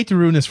I hate to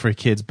ruin this for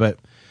kids, but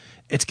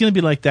it's going to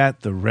be like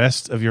that the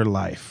rest of your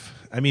life.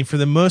 I mean, for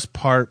the most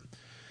part,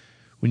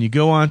 when you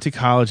go on to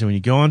college and when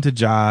you go on to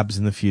jobs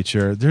in the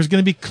future, there's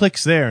going to be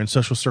cliques there and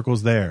social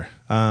circles there.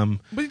 What are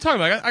you talking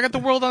about? I got the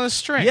world on a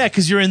string. Yeah,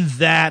 because you're in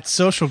that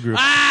social group.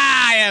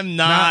 I am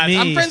not. me.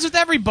 I'm friends with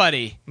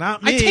everybody.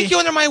 Not me. I take you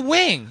under my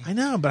wing. I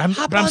know, but I'm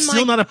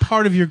still not a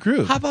part of your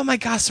group. Hop on my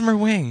gossamer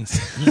wings.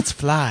 Let's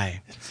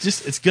fly.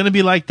 It's going to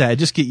be like that.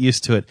 Just get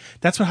used to it.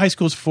 That's what high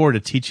school's for, to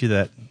teach you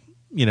that,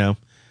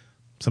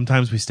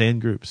 sometimes we stay in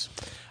groups.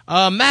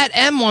 Matt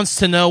M wants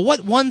to know,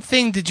 what one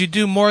thing did you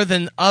do more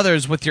than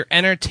others with your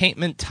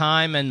entertainment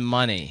time and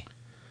money?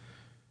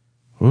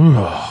 Ooh.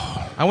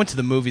 I went to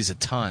the movies a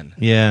ton.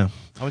 Yeah.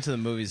 I went to the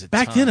movies a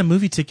ton. Back then, a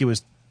movie ticket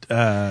was...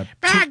 Back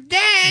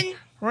then?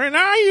 When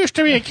I used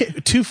to be a kid,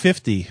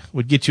 $2.50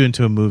 would get you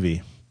into a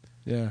movie.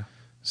 Yeah.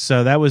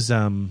 So that was...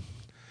 to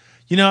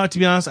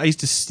be honest, I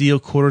used to steal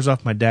quarters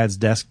off my dad's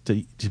desk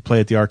to play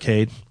at the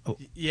arcade.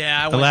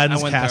 Yeah, Aladdin's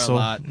I went Castle.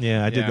 there a lot.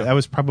 Yeah, I did that. That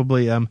was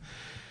probably...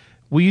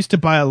 we used to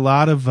buy a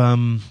lot of...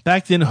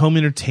 back then, home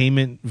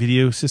entertainment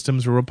video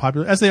systems were real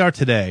popular, as they are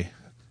today.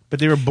 But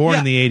they were born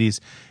in the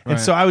 80s. And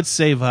so I would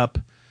save up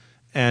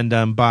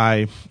and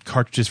buy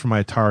cartridges for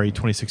my Atari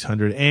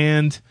 2600.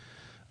 And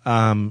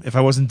if I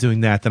wasn't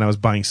doing that, then I was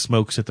buying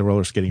smokes at the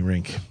roller skating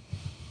rink.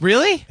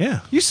 Really? Yeah.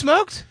 You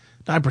smoked?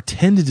 I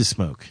pretended to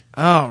smoke.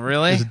 Oh,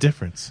 really? There's a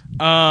difference.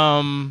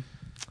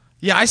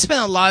 Yeah, I spent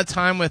a lot of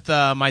time with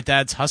my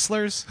dad's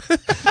Hustlers.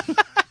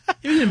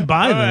 You didn't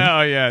buy them.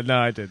 Oh, yeah. No,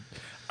 I did.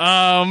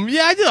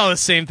 Yeah, I did all the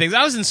same things.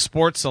 I was in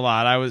sports a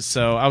lot. I was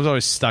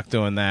always stuck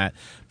doing that.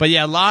 But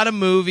yeah, a lot of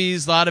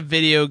movies, a lot of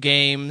video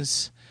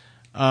games,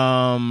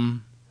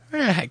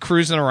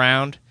 cruising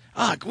around.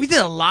 We did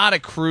a lot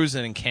of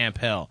cruising in Camp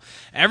Hill.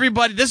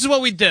 Everybody, this is what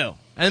we do.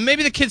 And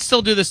maybe the kids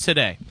still do this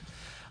today.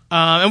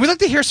 And we'd like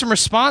to hear some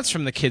response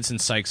from the kids in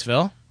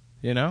Sykesville,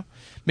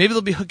 Maybe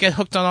they'll get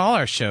hooked on all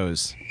our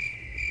shows.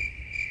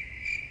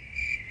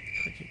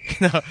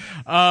 No.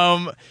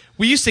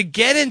 We used to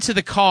get into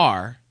the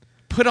car,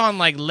 put on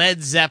like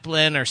Led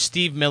Zeppelin or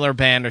Steve Miller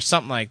Band or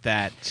something like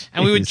that,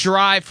 and we would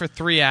drive for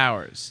 3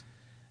 hours.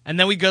 And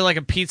then we'd go to like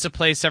a pizza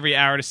place every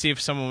hour to see if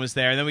someone was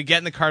there. And then we get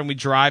in the car and we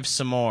drive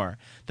some more.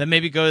 Then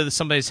maybe go to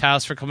somebody's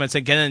house for a couple minutes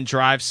and get in and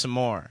drive some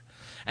more.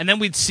 And then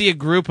we'd see a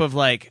group of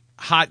like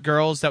hot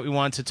girls that we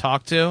wanted to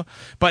talk to,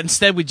 but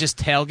instead we'd just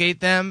tailgate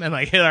them and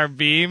like hit our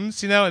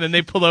beams, and then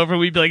they pull over and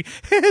we'd be like,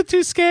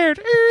 too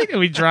scared, and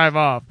we'd drive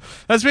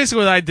off. That's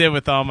basically what I did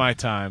with all my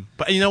time.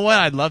 But you know what?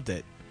 I loved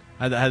it.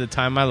 I had the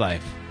time of my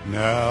life.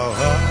 Now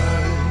I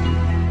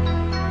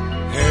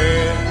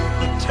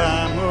had the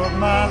time of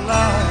my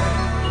life.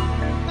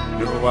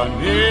 No, I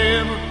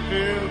never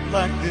felt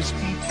like this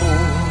before.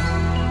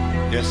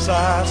 Yes,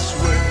 I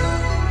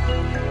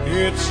swear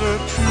it's a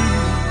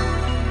truth.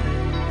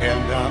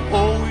 And I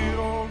owe it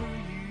all to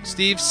you.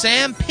 Steve,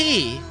 Sam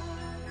P.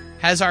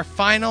 has our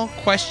final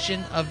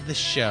question of the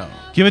show.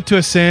 Give it to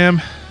us,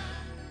 Sam.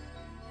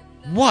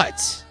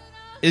 What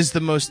is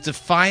the most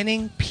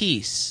defining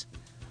piece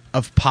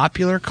of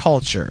popular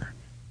culture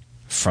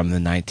from the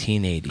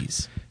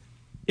 1980s?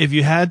 If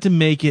you had to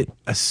make it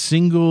a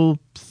single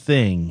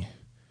thing,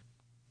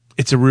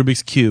 it's a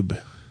Rubik's Cube.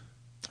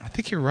 I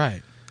think you're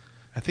right.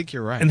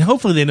 And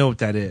hopefully they know what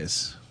that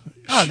is.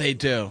 Oh, they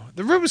do.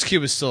 The Rubik's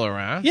Cube is still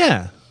around.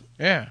 Yeah.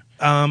 Yeah.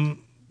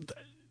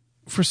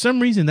 For some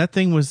reason, that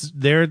thing was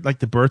there like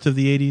the birth of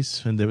the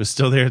 80s, and it was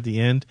still there at the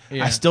end.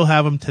 Yeah. I still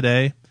have them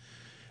today.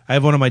 I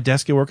have one on my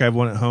desk at work. I have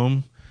one at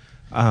home.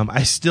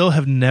 I still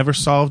have never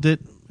solved it.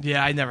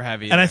 Yeah, I never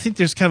have either. And I think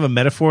there's kind of a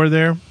metaphor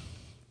there,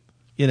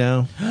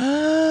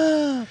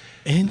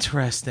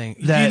 Interesting.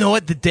 You know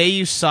what? The day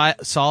you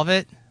solve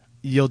it,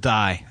 you'll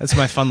die. That's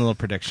my fun little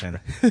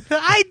prediction.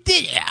 I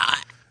did it.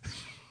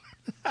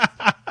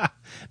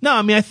 No,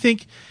 I mean, I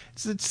think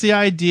it's the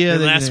idea The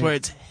that... last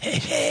words.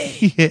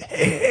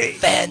 Hey.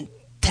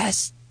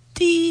 Fantastic.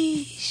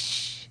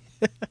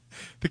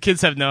 The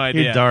kids have no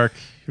idea. You're dark.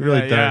 You're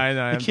really dark. Yeah, I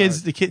know.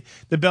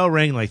 The bell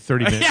rang like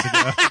 30 minutes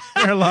ago.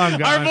 They're long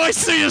gone. Our voice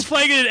studio is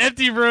playing in an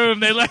empty room.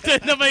 They left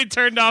it. Nobody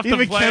turned off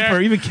the player.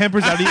 Even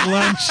Kemper's out eating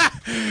lunch.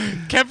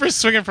 Kemper's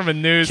swinging from a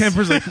noose.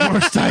 Kemper's like,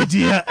 worst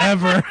idea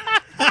ever.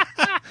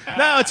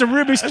 No, it's a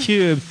Rubik's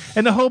Cube.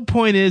 And the whole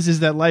point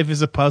is that life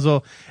is a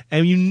puzzle,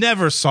 and you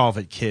never solve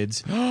it,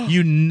 kids.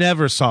 You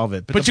never solve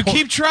it. But you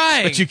keep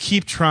trying. But you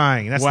keep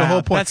trying. That's the Wow,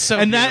 whole point. that's so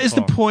and that is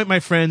the beautiful. point, my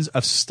friends,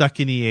 of Stuck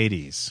in the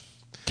 80s.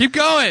 Keep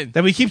going.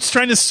 That we keep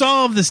trying to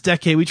solve this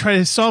decade. We try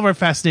to solve our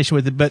fascination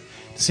with it, but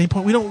at the same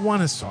point, we don't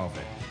want to solve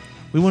it.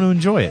 We want to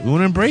enjoy it. We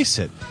want to embrace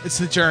it. It's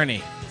the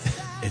journey.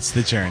 It's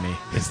the journey.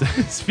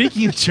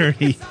 Speaking of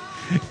journey,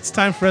 it's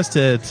time for us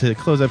to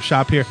close up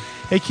shop here.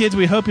 Hey, kids,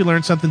 we hope you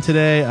learned something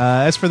today.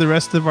 As for the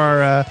rest of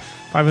our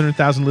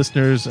 500,000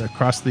 listeners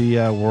across the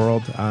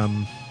world,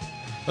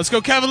 let's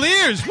go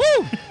Cavaliers!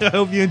 Woo! I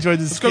hope you enjoyed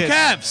this. Let's go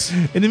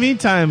Cavs! In the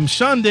meantime,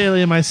 Sean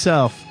Daly and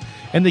myself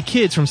and the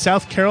kids from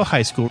South Carroll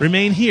High School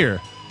remain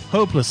here,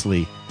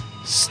 hopelessly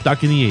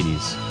stuck in the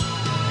 80s.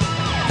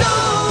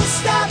 Don't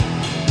stop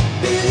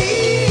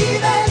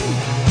believing.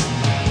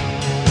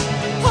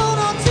 Hold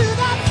on to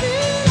that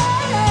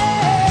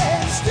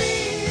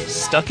feeling.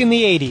 Stuck in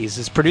the 80s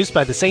is produced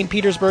by the St.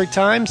 Petersburg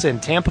Times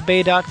and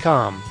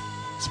TampaBay.com.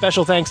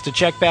 Special thanks to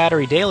Check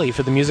Battery Daily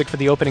for the music for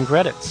the opening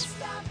credits.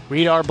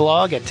 Read our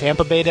blog at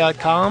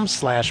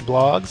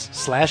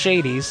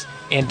tampabay.com/blogs/80s,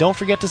 and don't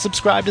forget to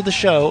subscribe to the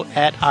show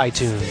at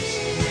iTunes.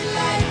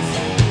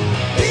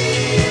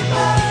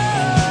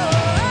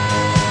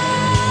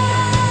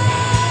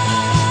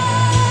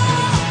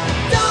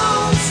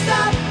 Don't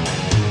stop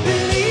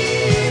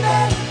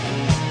believing.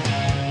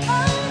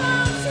 Hold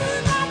on to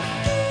that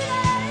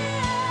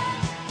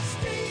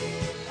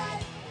feeling.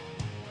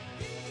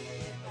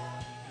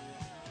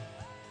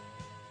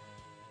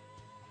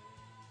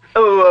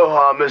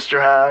 Aloha,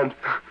 Mr. Hand.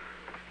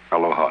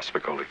 Aloha,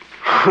 Spicoli.